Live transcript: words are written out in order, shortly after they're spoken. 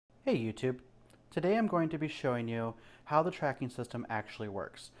Hey YouTube, today I'm going to be showing you how the tracking system actually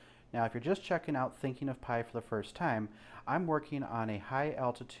works. Now if you're just checking out Thinking of Pi for the first time, I'm working on a high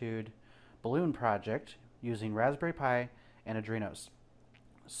altitude balloon project using Raspberry Pi and Arduinos.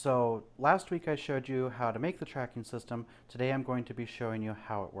 So last week I showed you how to make the tracking system. Today I'm going to be showing you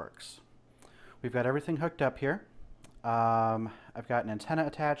how it works. We've got everything hooked up here. I've got an antenna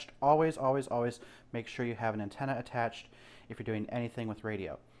attached. Always make sure you have an antenna attached if you're doing anything with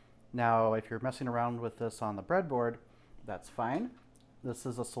radio. Now, if you're messing around with this on the breadboard, that's fine. This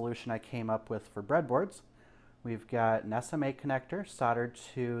is a solution I came up with for breadboards. We've got an SMA connector soldered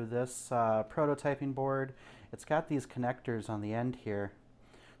to this prototyping board. It's got these connectors on the end here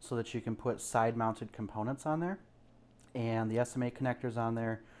so that you can put side-mounted components on there. And the SMA connector's on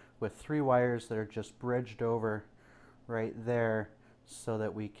there with 3 wires that are just bridged over right there so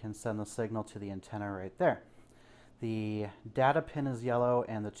that we can send the signal to the antenna right there. The data pin is yellow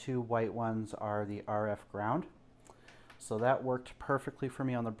and the 2 white ones are the RF ground. So that worked perfectly for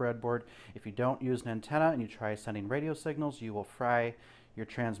me on the breadboard. If you don't use an antenna and you try sending radio signals, you will fry your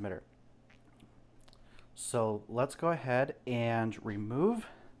transmitter. So let's go ahead and remove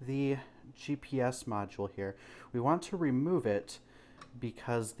the GPS module here. We want to remove it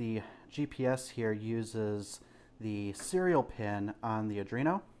because the GPS here uses the serial pin on the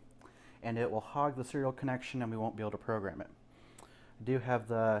Arduino, and it will hog the serial connection and we won't be able to program it. I do have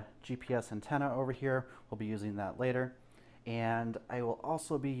the GPS antenna over here. We'll be using that later. And I will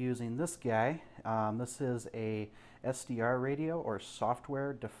also be using this guy. This is a SDR radio, or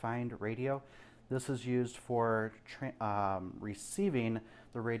software defined radio. This is used for receiving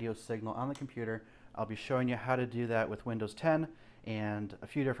the radio signal on the computer. I'll be showing you how to do that with Windows 10 and a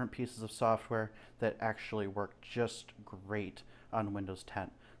few different pieces of software that actually work just great on Windows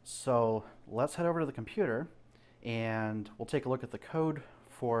 10. So let's head over to the computer and we'll take a look at the code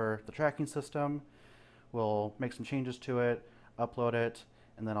for the tracking system. We'll make some changes to it, upload it,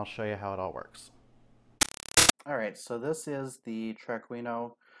 and then I'll show you how it all works. Alright, so this is the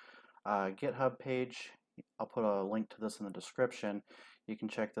Tracuino GitHub page. I'll put a link to this in the description. You can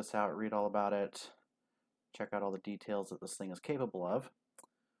check this out, read all about it, check out all the details that this thing is capable of.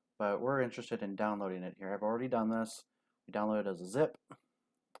 But we're interested in downloading it here. I've already done this. We download it as a zip,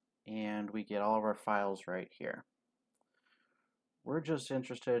 and we get all of our files right here. We're just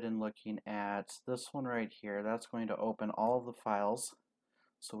interested in looking at this one right here. That's going to open all of the files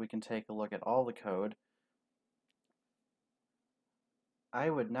so we can take a look at all the code. I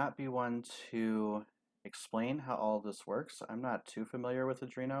would not be one to explain how all of this works. I'm not too familiar with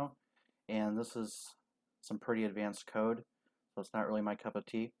Arduino, and this is some pretty advanced code, so it's not really my cup of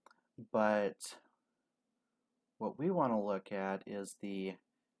tea. But what we want to look at is the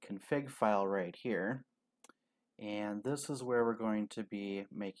config file right here. And this is where we're going to be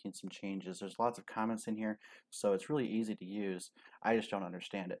making some changes. There's lots of comments in here, so it's really easy to use. I just don't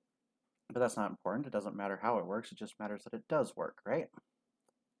understand it. But that's not important. It doesn't matter how it works. It just matters that it does work, right?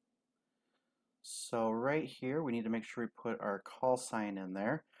 So right here, we need to make sure we put our call sign in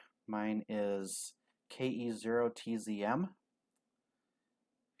there. Mine is KE0TZM.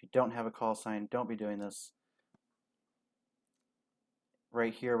 If you don't have a call sign, don't be doing this.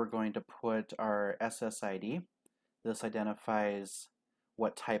 Right here, we're going to put our SSID. This identifies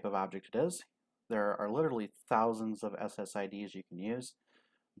what type of object it is. There are literally thousands of SSIDs you can use,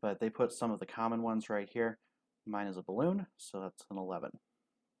 but they put some of the common ones right here. Mine is a balloon, so that's an 11.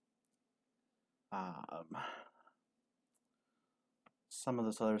 Some of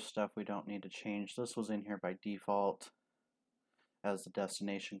this other stuff we don't need to change. This was in here by default as the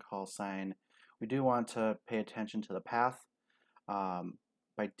destination call sign. We do want to pay attention to the path.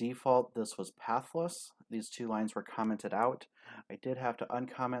 By default, this was pathless. These 2 lines were commented out. I did have to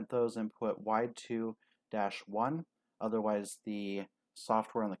uncomment those and put wide2-1. Otherwise, the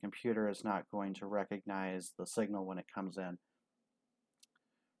software on the computer is not going to recognize the signal when it comes in.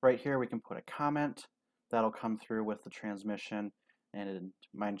 Right here, we can put a comment. That'll come through with the transmission, and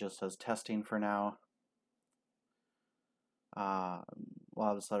mine just says testing for now. A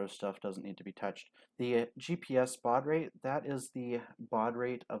lot of this other stuff doesn't need to be touched. The GPS baud rate, that is the baud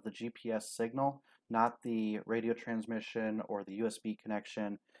rate of the GPS signal, not the radio transmission or the USB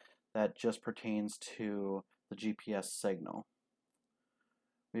connection. That just pertains to the GPS signal.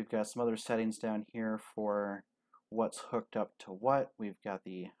 We've got some other settings down here for what's hooked up to what. We've got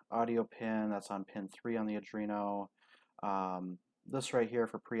the audio pin, that's on pin 3 on the Arduino. This right here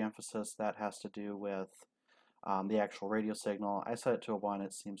for pre-emphasis, that has to do with the actual radio signal. I set it to a 1,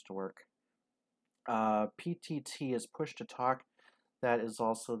 it seems to work. PTT is push to talk. That is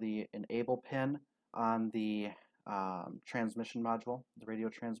also the enable pin on the transmission module, the radio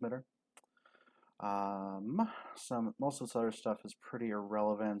transmitter. Most of this other stuff is pretty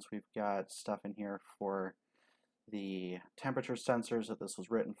irrelevant. We've got stuff in here for the temperature sensors that this was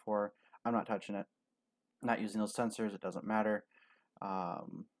written for. I'm not touching it. I'm not using those sensors. It doesn't matter. I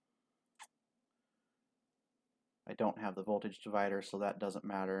don't have the voltage divider, so that doesn't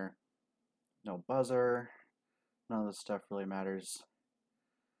matter. No buzzer. None of this stuff really matters.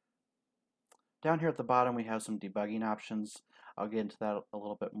 Down here at the bottom we have some debugging options. I'll get into that a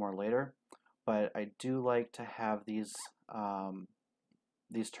little bit more later, but I do like to have these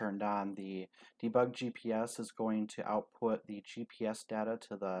turned on. The debug GPS is going to output the GPS data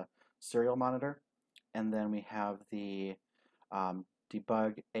to the serial monitor, and then we have the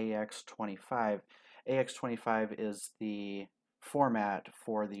debug AX25. AX25 is the format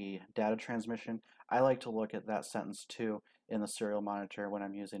for the data transmission. I like to look at that sentence too in the serial monitor when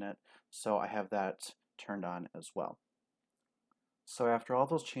I'm using it, so I have that turned on as well. So after all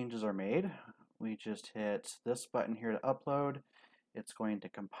those changes are made, we just hit this button here to upload. It's going to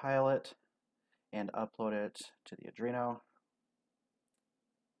compile it and upload it to the Arduino.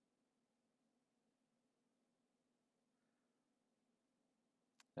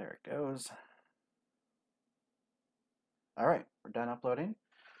 There it goes. All right, we're done uploading.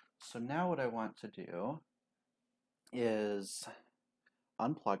 So now what I want to do is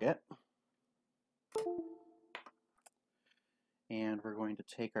unplug it. And we're going to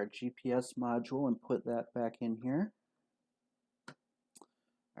take our GPS module and put that back in here.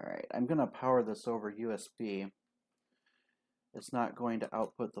 All right, I'm going to power this over USB. It's not going to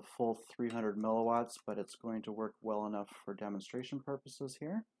output the full 300 milliwatts, but it's going to work well enough for demonstration purposes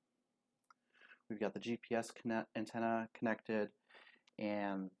here. We've got the GPS antenna connected,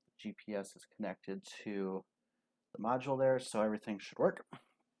 and GPS is connected to the module there, so everything should work.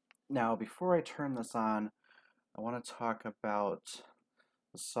 Now, before I turn this on, I want to talk about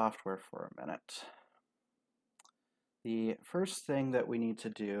the software for a minute. The first thing that we need to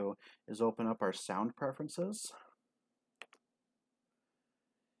do is open up our sound preferences.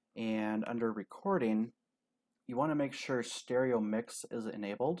 And under recording, you want to make sure stereo mix is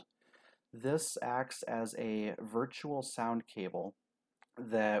enabled. This acts as a virtual sound cable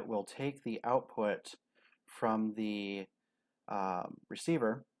that will take the output from the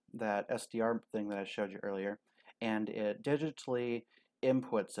receiver, that SDR thing that I showed you earlier, and it digitally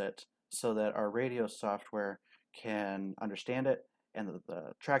inputs it so that our radio software can understand it, and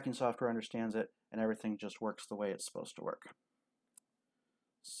the tracking software understands it, and everything just works the way it's supposed to work.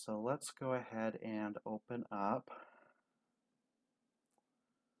 So let's go ahead and open up.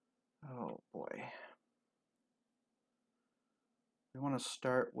 Oh boy. We want to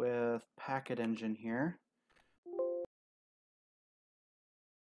start with Packet Engine here.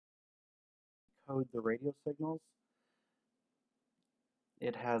 Code the radio signals.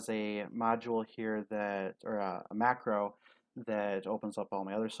 It has a module here that, or a macro that opens up all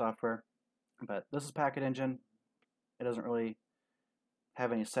my other software. But this is Packet Engine. It doesn't really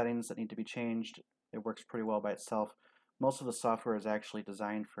have any settings that need to be changed. It works pretty well by itself. Most of the software is actually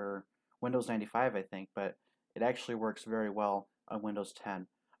designed for Windows 95, I think, but it actually works very well on Windows 10.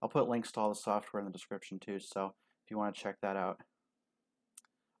 I'll put links to all the software in the description too, so if you want to check that out.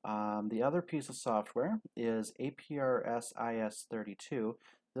 The other piece of software is APRS IS32.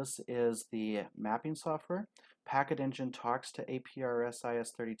 This is the mapping software. Packet Engine talks to APRS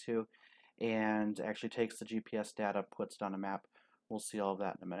IS32 and actually takes the GPS data, puts it on a map. We'll see all of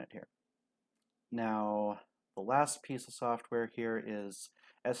that in a minute here. Now, the last piece of software here is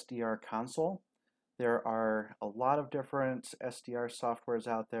SDR Console. There are a lot of different SDR softwares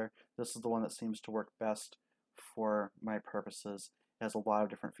out there. This is the one that seems to work best for my purposes. It has a lot of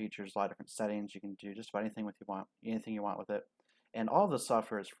different features, a lot of different settings. You can do just about anything you want with it. And all of this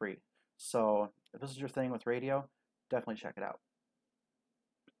software is free. So if this is your thing with radio, definitely check it out.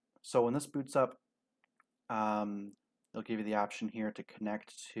 So when this boots up, it'll give you the option here to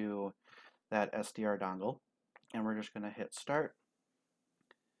connect to that SDR dongle. And we're just going to hit start.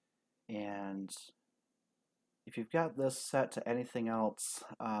 And if you've got this set to anything else,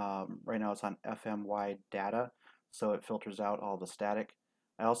 right now it's on FM wide data, so it filters out all the static.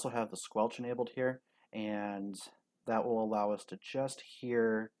 I also have the squelch enabled here, and that will allow us to just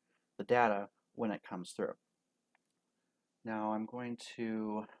hear the data when it comes through. Now I'm going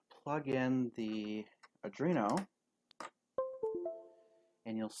to plug in the Arduino,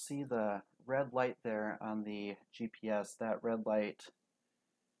 and you'll see the red light there on the GPS. That red light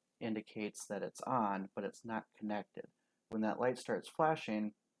indicates that it's on, but it's not connected. When that light starts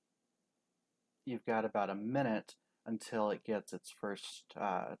flashing, you've got about a minute until it gets its first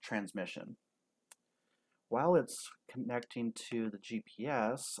transmission. while it's connecting to the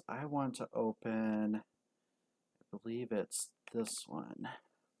GPS, I want to open, I believe it's this one.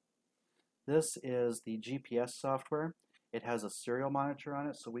 This is the GPS software. It has a serial monitor on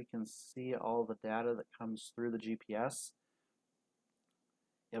it so we can see all the data that comes through the GPS.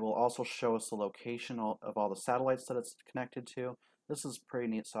 It will also show us the location of all the satellites that it's connected to. This is pretty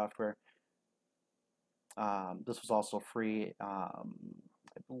neat software. This was also free.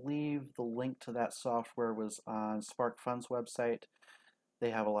 I believe the link to that software was on SparkFun's website. They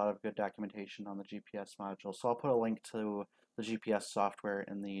have a lot of good documentation on the GPS module, so I'll put a link to the GPS software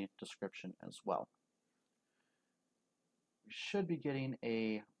in the description as well. We should be getting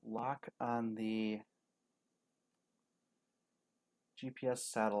a lock on the GPS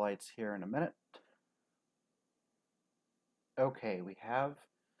satellites here in a minute. Okay, we have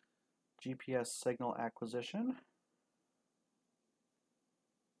GPS signal acquisition.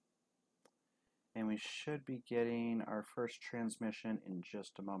 And we should be getting our first transmission in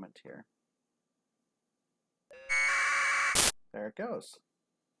just a moment here. There it goes.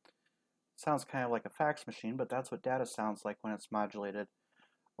 Sounds kind of like a fax machine, but that's what data sounds like when it's modulated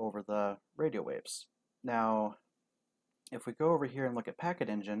over the radio waves. Now, if we go over here and look at packet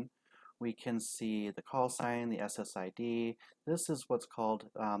engine, we can see the call sign, the SSID. This is what's called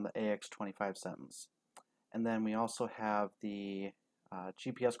the AX25 sentence. And then we also have the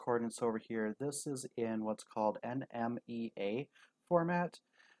GPS coordinates over here. This is in what's called NMEA format.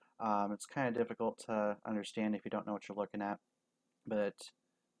 It's kind of difficult to understand if you don't know what you're looking at, but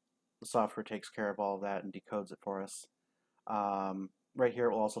the software takes care of all of that and decodes it for us. Right here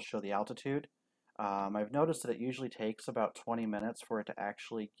it will also show the altitude. I've noticed that it usually takes about 20 minutes for it to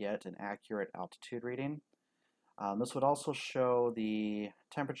actually get an accurate altitude reading. This would also show the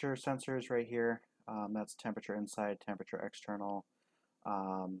temperature sensors right here. That's temperature inside, temperature external,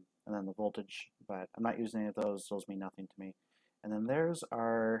 and then the voltage, but I'm not using any of those. Those mean nothing to me. And then there's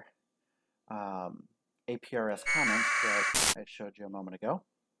our APRS comment that I showed you a moment ago.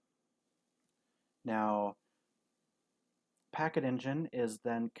 Now, packet engine is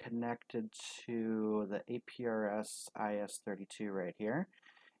then connected to the APRS IS32 right here,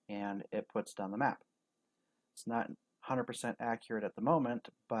 and it puts down the map. It's not 100% accurate at the moment,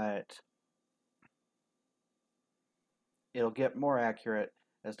 but it'll get more accurate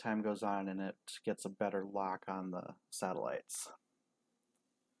as time goes on and it gets a better lock on the satellites.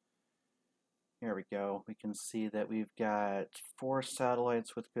 Here we go. We can see that we've got 4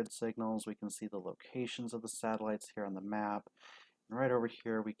 satellites with good signals. We can see the locations of the satellites here on the map. And right over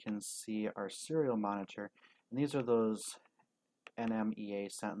here we can see our serial monitor. And these are those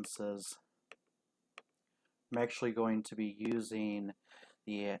NMEA sentences. I'm actually going to be using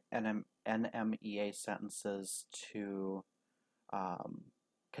the NMEA sentences to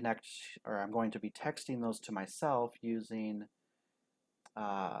connect, or I'm going to be texting those to myself using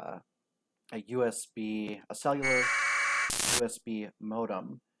a cellular USB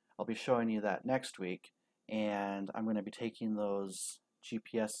modem. I'll be showing you that next week, and I'm going to be taking those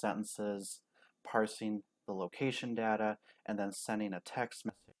GPS sentences, parsing the location data, and then sending a text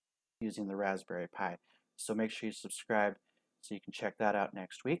message using the Raspberry Pi. So make sure you subscribe so you can check that out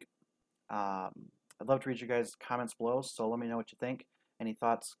next week. I'd love to read your guys' comments below, so let me know what you think. Any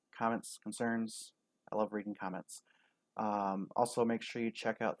thoughts, comments, concerns? I love reading comments. Also, make sure you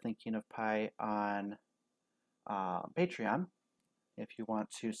check out Thinking of Pi on Patreon. If you want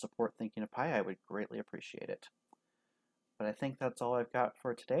to support Thinking of Pi, I would greatly appreciate it. But I think that's all I've got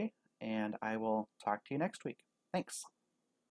for today, and I will talk to you next week. Thanks.